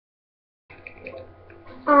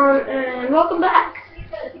And welcome back.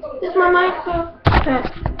 This is my Minecraft.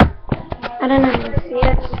 I don't know if you can see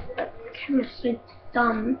it, but the camera's so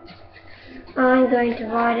dumb. I'm going to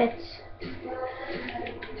write it.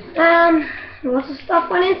 Lots of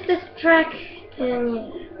stuff went into this track,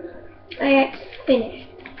 and yeah, it's finished.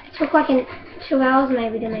 It took like 2 hours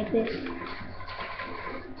maybe to make this.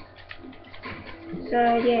 So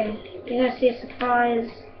yeah, you're gonna see a surprise.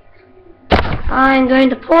 I'm going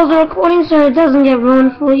to pause the recording so it doesn't get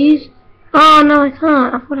ruined for you. Oh no, I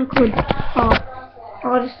can't. I thought I could. Oh,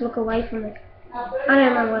 I'll just look away from it. I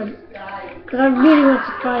don't know what, because I really want to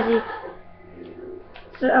surprise you.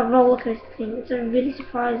 It's a roller coaster thing. It's really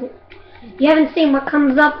surprising. You haven't seen what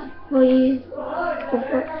comes up for you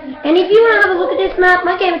before. And if you want to have a look at this map,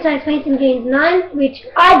 my gamer tag is Painting Games 9, which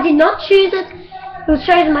I did not choose it. It was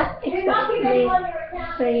chosen by Xbox for me.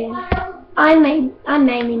 So yeah, I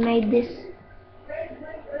mainly made this.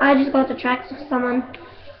 I just got the tracks of someone.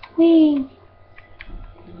 Whee!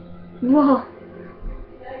 Whoa!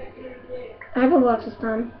 I hope it works this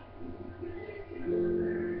time.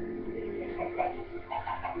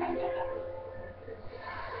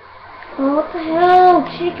 Oh, what the hell?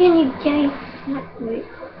 Chicken, you gay fat wait.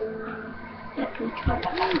 That can try.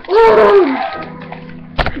 Oh!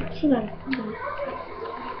 See that?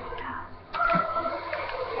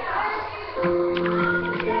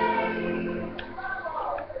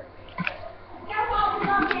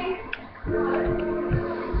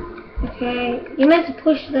 Okay, you meant to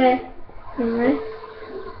push the thing, right?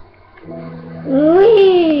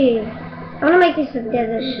 Whee! I want to make this a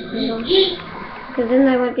desert, because then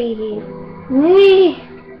they won't be here. Whee!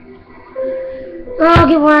 Oh, I'll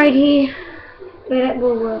get right here. But that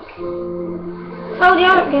will work. Told you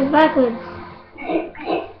it goes backwards.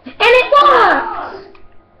 And it works!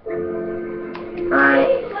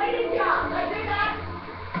 Alright.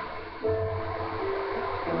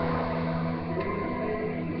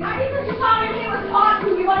 I think the comment here was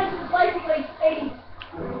awesome. You wanted to play for like 80.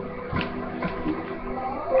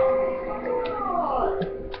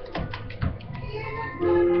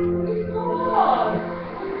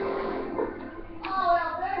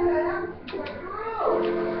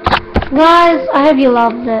 Guys, I hope you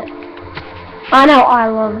loved it. I know I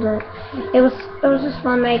loved it. It was just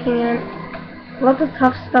fun making it. Lots of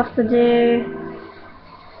tough stuff to do.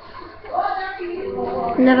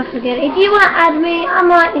 Never forget it. If you want to add me, I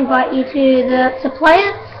might invite you to play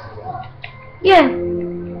it. Yeah.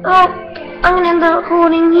 Oh, I'm gonna end the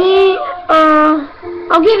recording here.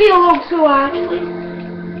 I'll give you a little tour actually.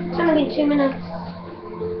 It's only been 2 minutes.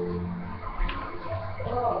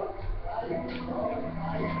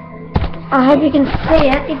 I hope you can see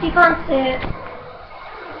it. If you can't see it,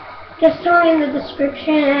 just throw it in the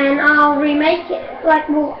description and I'll remake it. Like,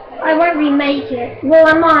 well, I won't remake it. Well,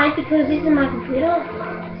 I might because it's in my computer.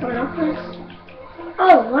 Someone else's.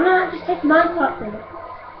 Oh, why not just take minecart then?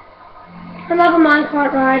 I love a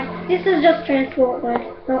minecart ride. This is just transport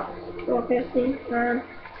though, not rocket thing. No!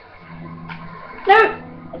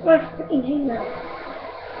 It's my freaking hanger.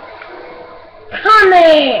 Come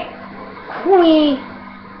here! Queen!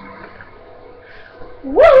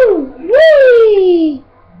 Woo! Wee!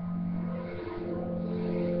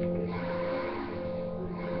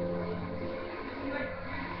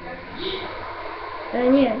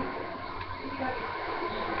 And yeah.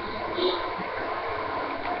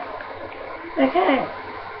 Okay.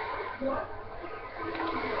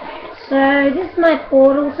 So this is my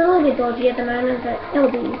portal. It's a little bit dodgy at the moment, but it'll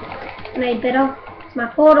be made better. It's my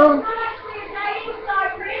portal.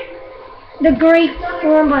 The Greek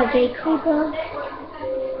formed by J. Cooper.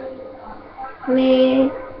 Me.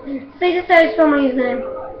 So just says for my username.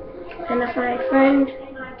 And that's my friend.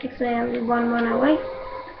 61108,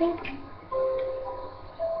 I think.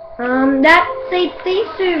 These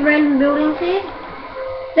two random buildings here,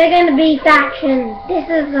 they're going to be factions. This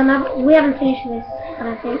is another. We haven't finished this, I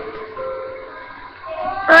don't think.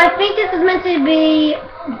 I think this is meant to be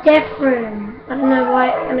death room. I don't know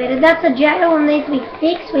why I made it. That's a jail and needs to be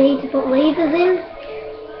fixed. We need to put levers in.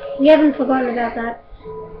 We haven't forgotten about that.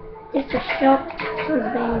 It's a shop.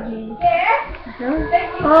 Someone's being here.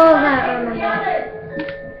 Oh, that. I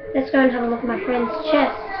remember. Let's go and have a look at my friend's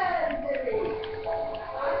chest.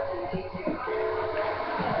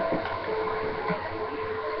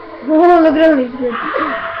 Oh, look at all these good.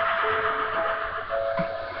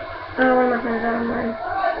 Oh, one of my friends are online.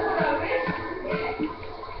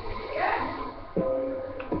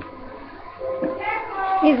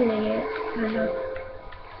 He's an idiot. I know.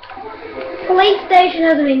 Police station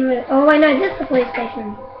hasn't been moved. Oh wait, no, this is the police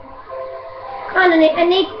station. I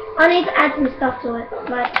need to add some stuff to it,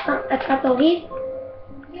 like a couple here.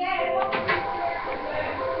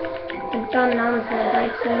 John Nunn's gonna die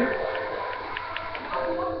soon.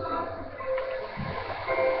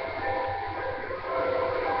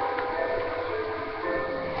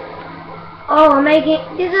 Oh, I'm making.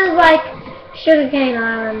 This is like Sugarcane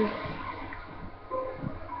Island.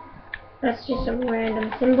 That's just a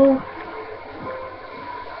random symbol.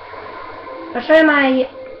 I'll show you my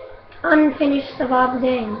unfinished survival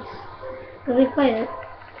games. Because we played it.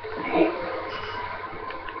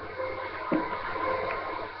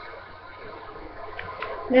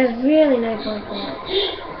 There's really no point for that.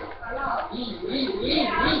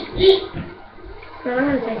 No, I'm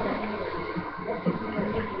gonna take that.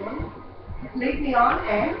 Leave me on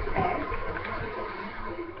and.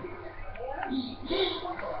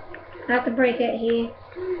 I have to break it here.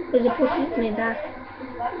 Because it pushes me back.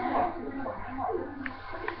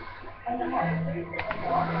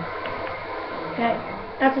 Okay,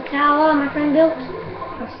 that's a tower my friend built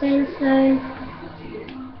of sandstone.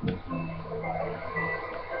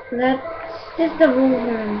 That's just the rule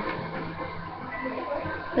room.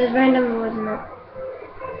 There's random rules in it.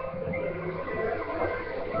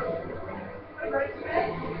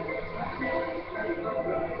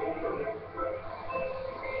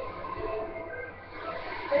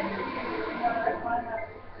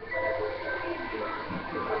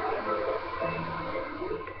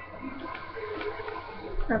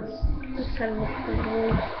 Let's just have a look at the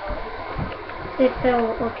rules. They fell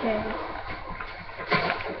okay.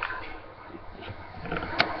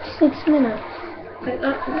 6 minutes.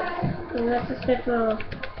 That's a set for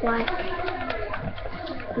like I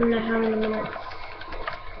don't know how many minutes.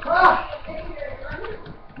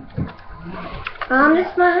 This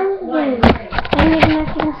is my home game. I don't even know if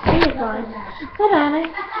you can see it, guys. Good at it.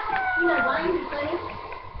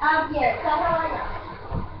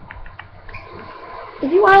 If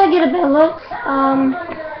you want to get a better look,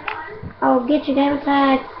 I'll get your gamer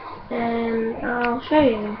tag and I'll show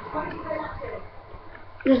you.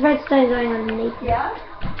 There's redstone going underneath it. Yeah?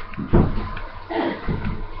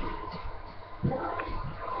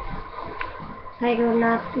 Take a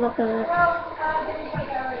nice look at it.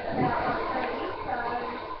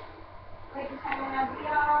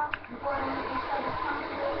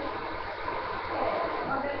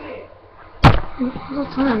 What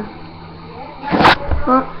time?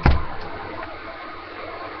 Oh.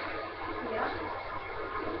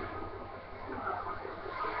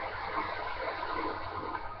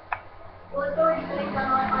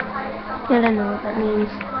 I don't know what that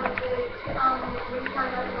means.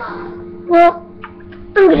 Well,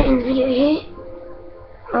 I'm gonna end the video here.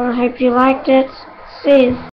 I hope you liked it. See you.